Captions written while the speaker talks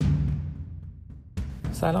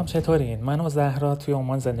سلام، چطورین؟ من و زهرا توی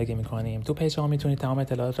عمان زندگی میکنیم. تو پیج ها میتونید تمام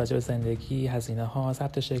اطلاعات راجع به زندگی، هزینه ها،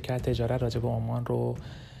 ثبت شرکت، تجارت راجع به عمان رو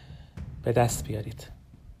به دست بیارید.